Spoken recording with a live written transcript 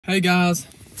Hey guys,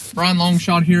 Brian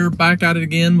Longshot here, back at it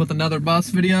again with another bus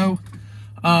video.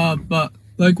 But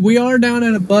like we are down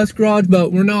at a bus garage,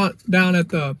 but we're not down at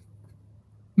the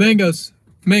Mango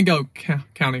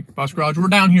County bus garage. We're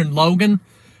down here in Logan,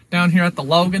 down here at the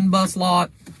Logan bus lot.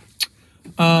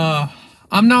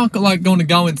 I'm not like going to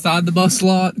go inside the bus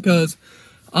lot because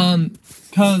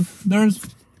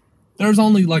there's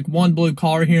only like one blue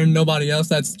car here and nobody else.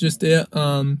 That's just it.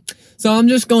 So I'm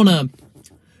just gonna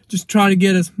try to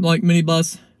get as like many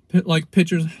bus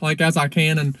pictures like as I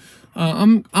can, and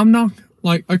I'm not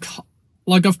like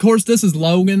of course this is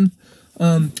Logan.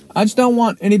 I just don't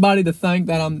want anybody to think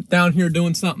that I'm down here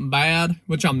doing something bad,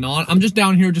 which I'm not. I'm just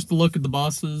down here just to look at the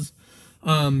buses.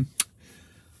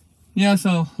 Yeah,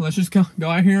 so let's just go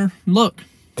out here and look.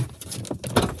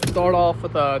 Start off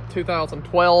with a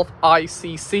 2012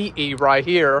 ICCE right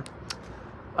here.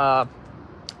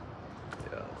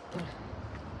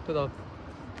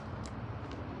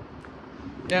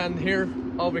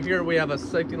 And over here we have a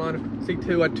safety liner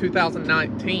C2, a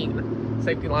 2019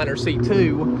 safety liner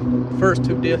C2. First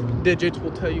two digits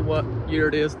will tell you what year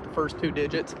it is, the first two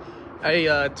digits.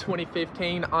 A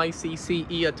 2015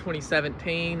 ICCE, a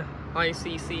 2017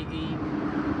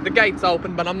 ICCE. The gate's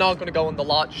open, but I'm not going to go in the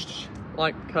lot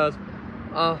because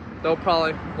they'll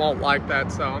probably won't like that,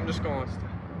 so I'm just going to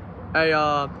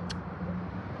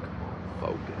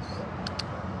focus.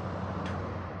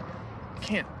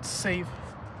 Can't save.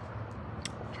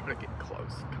 Try to get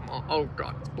close. Come on. Oh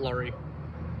god, it's blurry.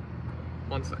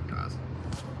 One sec, guys.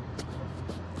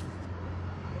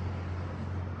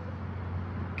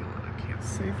 God, I can't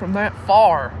see from that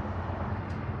far.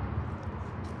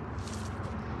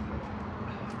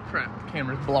 Crap, the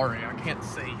camera's blurry. I can't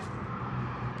see.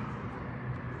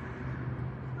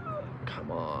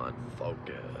 Come on,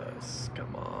 focus.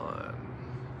 Come on.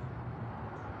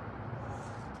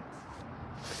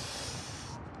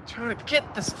 Trying to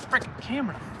get this freaking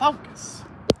camera to focus.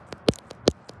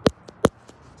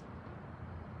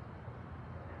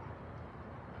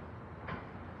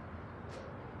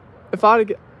 If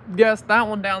I'd guessed, that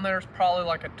one down there is probably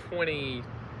like a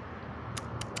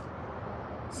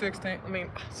 2016. I mean,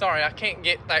 sorry, I can't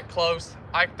get that close.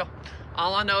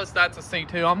 All I know is that's a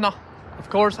C2. I'm not, of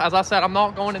course, as I said, I'm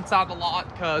not going inside the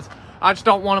lot because I just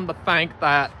don't want them to think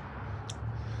that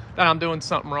I'm doing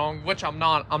something wrong, which I'm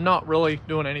not. I'm not really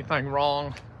doing anything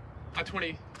wrong. A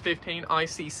 2015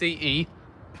 ICCE,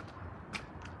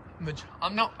 which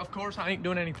I'm not, of course, I ain't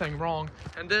doing anything wrong.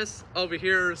 And this over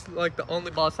here is like the only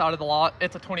bus out of the lot.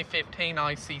 It's a 2015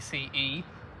 ICCE.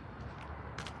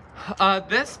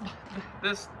 This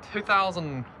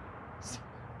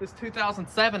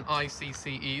 2007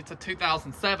 ICCE, it's a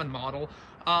 2007 model.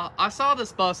 I saw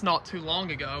this bus not too long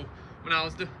ago when I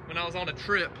was on a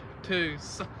trip to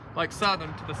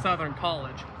the Southern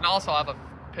College, and I also have a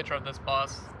picture of this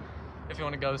bus if you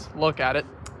want to go look at it.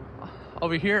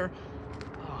 Over here,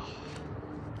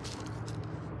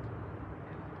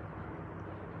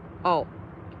 oh,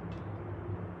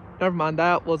 never mind,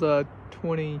 that was a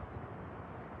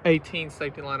 2018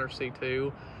 safety liner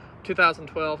C2,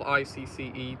 2012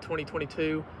 ICCE,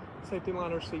 2022 safety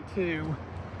liner C2,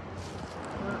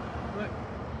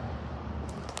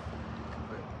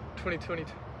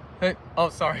 2022. Hey, oh,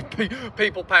 sorry,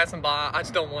 people passing by. I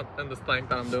just don't want them to think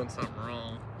that I'm doing something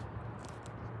wrong.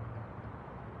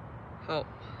 Oh,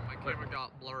 my camera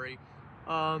got blurry.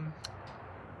 I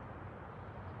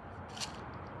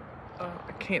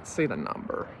can't see the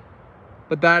number,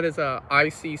 but that is a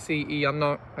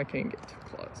ICCE. I can't get too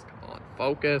close. Come on,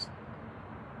 focus.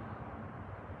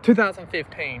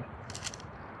 2015.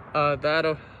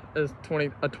 That is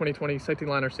a 2020 safety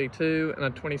liner C2 and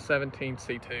a 2017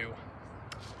 C2.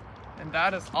 And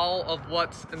that is all of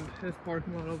what's in his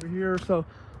parking lot over here. So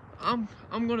I'm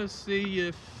gonna see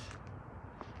if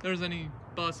there's any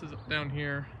buses down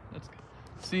here. Let's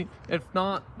see. If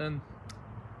not, then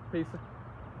peace.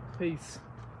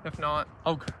 If not,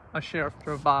 okay, a sheriff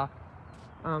drove by.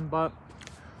 But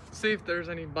see if there's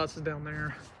any buses down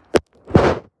there.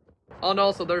 Oh, and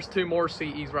also there's two more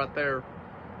CEs right there.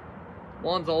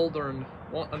 One's older and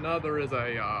another is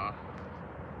a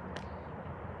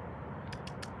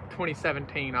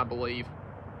 2017, I believe.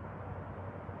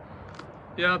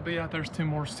 Yeah, but yeah, there's two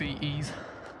more CEs.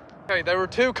 Okay, there were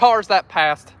two cars that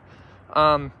passed.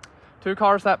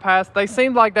 They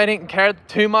seemed like they didn't care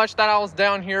too much that I was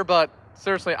down here, but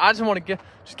seriously, I just want to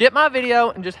get my video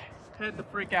and just head the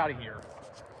freak out of here.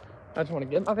 I just want to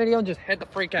get my video and just head the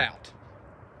freak out.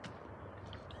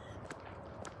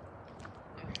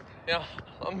 Yeah,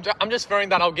 I'm just fearing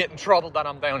that I'll get in trouble that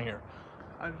I'm down here.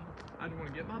 I just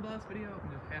want to get my bus video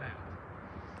and just head out.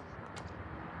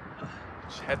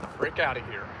 Just head the frick out of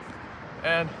here.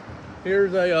 And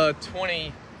here's a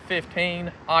 2015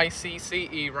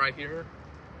 ICCE right here.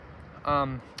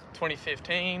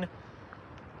 2013,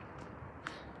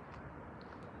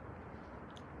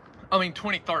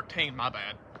 my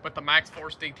bad. With the Max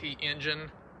Force DT engine,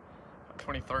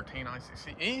 2013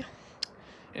 ICCE.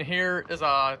 And here is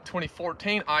a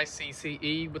 2014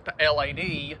 ICCE with the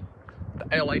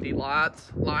LED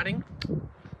lighting.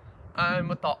 And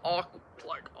with the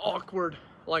awkward,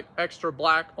 like extra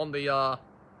black on the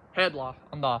headlight,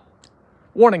 on the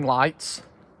warning lights.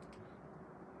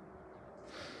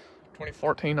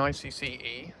 2014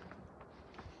 ICCE.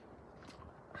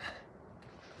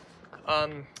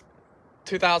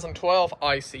 2012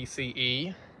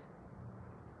 ICCE.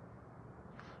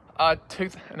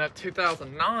 And a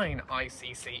 2009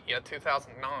 ICCE. Yeah,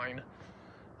 2009.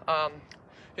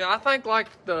 Yeah, I think like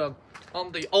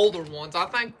on the older ones, I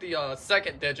think the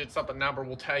second digits of the number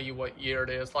will tell you what year it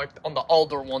is. Like on the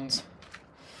older ones.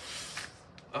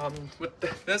 With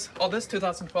this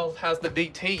 2012 has the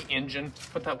DT engine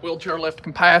with that wheelchair lift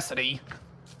capacity.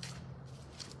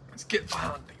 Let's get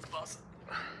behind these buses.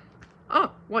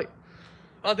 Oh, wait.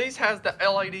 These has the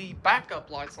LED backup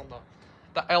lights on the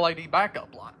LED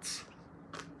backup lights.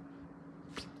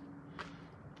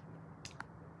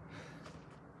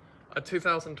 A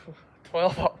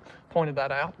 2012 pointed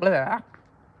that out. Blah.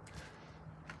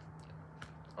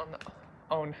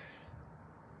 On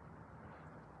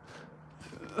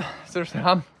seriously,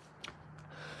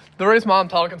 the reason why I'm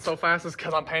talking so fast is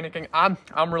because I'm panicking. I'm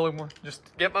really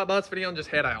just get my bus video and just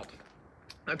head out.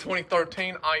 A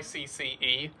 2013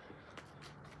 ICCE.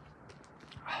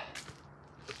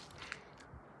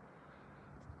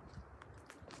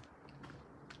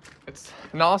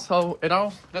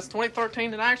 This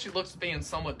 2013, it actually looks to be in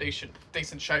somewhat decent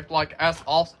shape, like as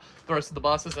all the rest of the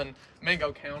buses in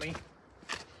Mingo County.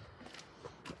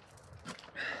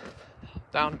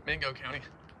 Down in Mingo County.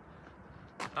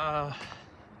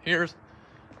 Here's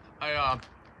a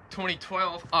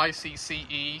 2012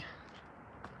 ICCE.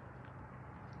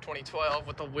 2012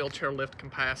 with a wheelchair lift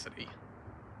capacity.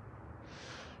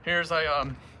 Here's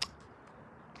a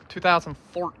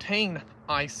 2014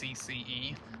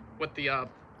 ICCE with the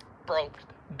broke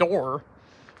door.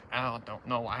 I don't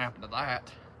know what happened to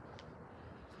that.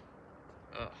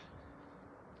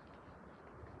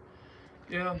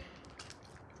 Yeah,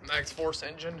 Max Force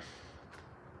engine.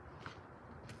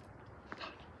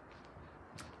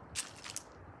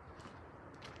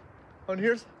 And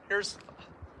here's a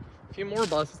few more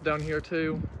buses down here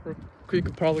too. You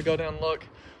could probably go down and look,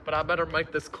 but I better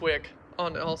make this quick.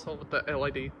 On also with the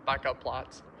LED backup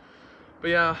lights. But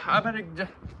yeah,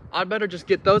 I better just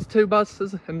get those two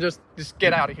buses and just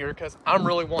get out of here because I'm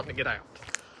really wanting to get out.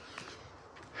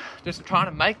 Just trying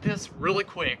to make this really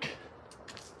quick.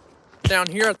 Down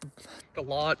here at the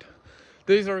lot,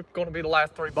 these are going to be the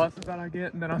last three buses that I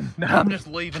get, and then I'm just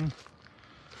leaving.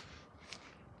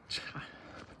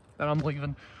 Then I'm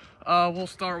leaving. We'll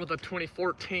start with a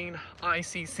 2014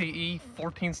 ICCE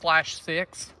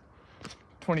 14/6.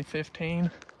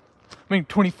 2014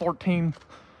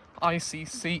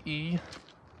 ICCE.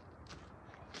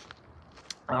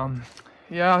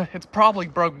 Yeah, it's probably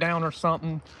broke down or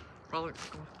something. Probably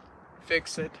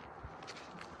fix it.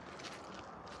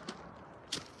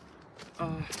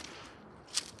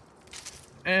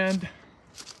 And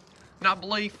I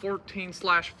believe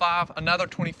 14/5, another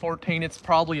 2014, it's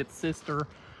probably its sister.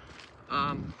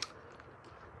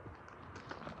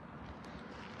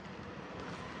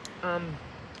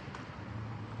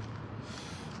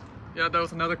 Yeah, there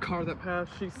was another car that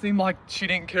passed. She seemed like she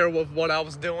didn't care with what I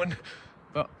was doing.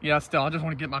 But yeah, still, I just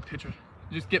want to get my pictures.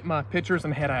 Just get my pictures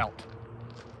and head out.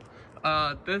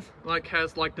 This like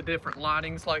has like the different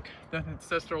lightings, like then its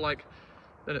sister, like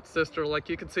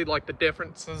you can see like the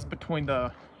differences between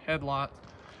the headlights.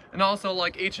 And also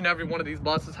like each and every one of these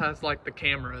buses has like the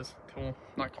cameras too,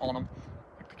 like on them.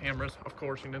 Like the cameras, of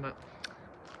course, you know that.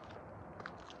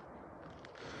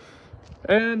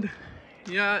 And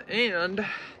yeah, and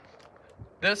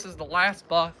this is the last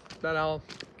bus that I'll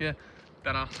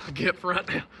get for right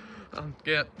now. And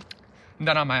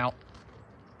then I'm out.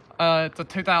 It's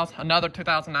another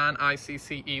 2009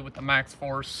 ICCE with the Max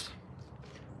Force.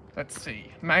 Let's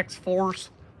see, Max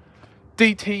Force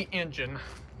DT engine.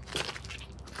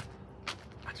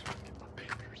 I just want to get my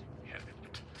pictures.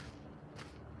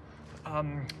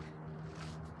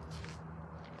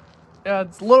 Yeah,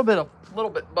 it's a little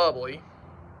bit bubbly.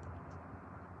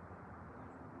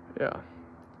 Yeah.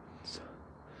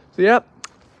 So yep,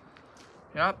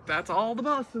 that's all the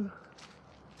buses.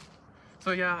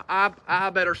 So yeah, I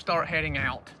better start heading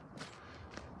out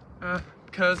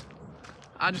because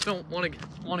I just don't want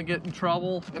to get in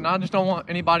trouble, and I just don't want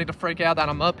anybody to freak out that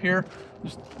I'm up here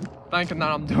just thinking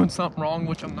that I'm doing something wrong,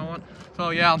 which I'm not.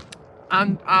 So yeah,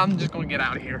 I'm just gonna get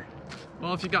out of here.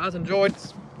 Well, if you guys enjoyed,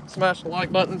 smash the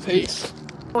like button. Peace.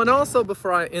 And also,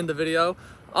 before I end the video,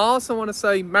 I also want to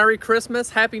say Merry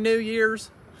Christmas, Happy New Year's,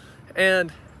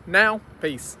 and now,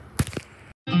 peace.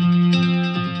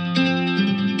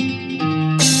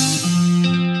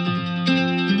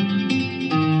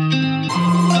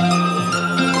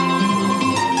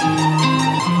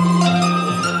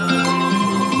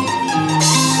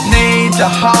 To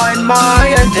hide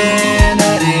my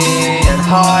identity and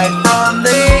hide from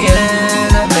the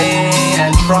enemy and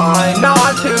try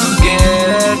not to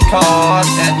get caught.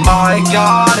 And my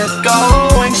God, it's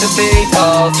going to be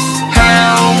tough.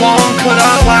 How long could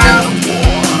I last?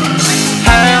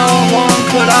 How long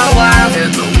could I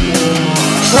last?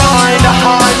 Trying to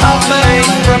hide my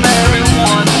face from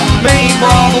everyone.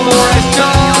 Meanwhile, the war has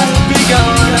just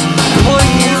begun.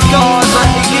 Please, God, let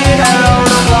me get out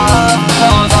alive,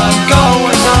 'cause I'm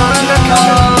going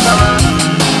undercover.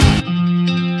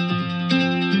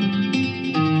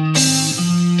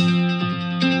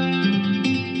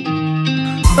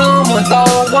 Someone's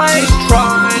always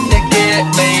trying to get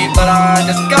me, but I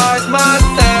disguise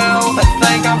myself and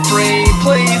think I'm free.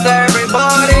 Please,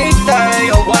 everybody, stay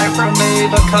away from me,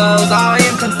 because I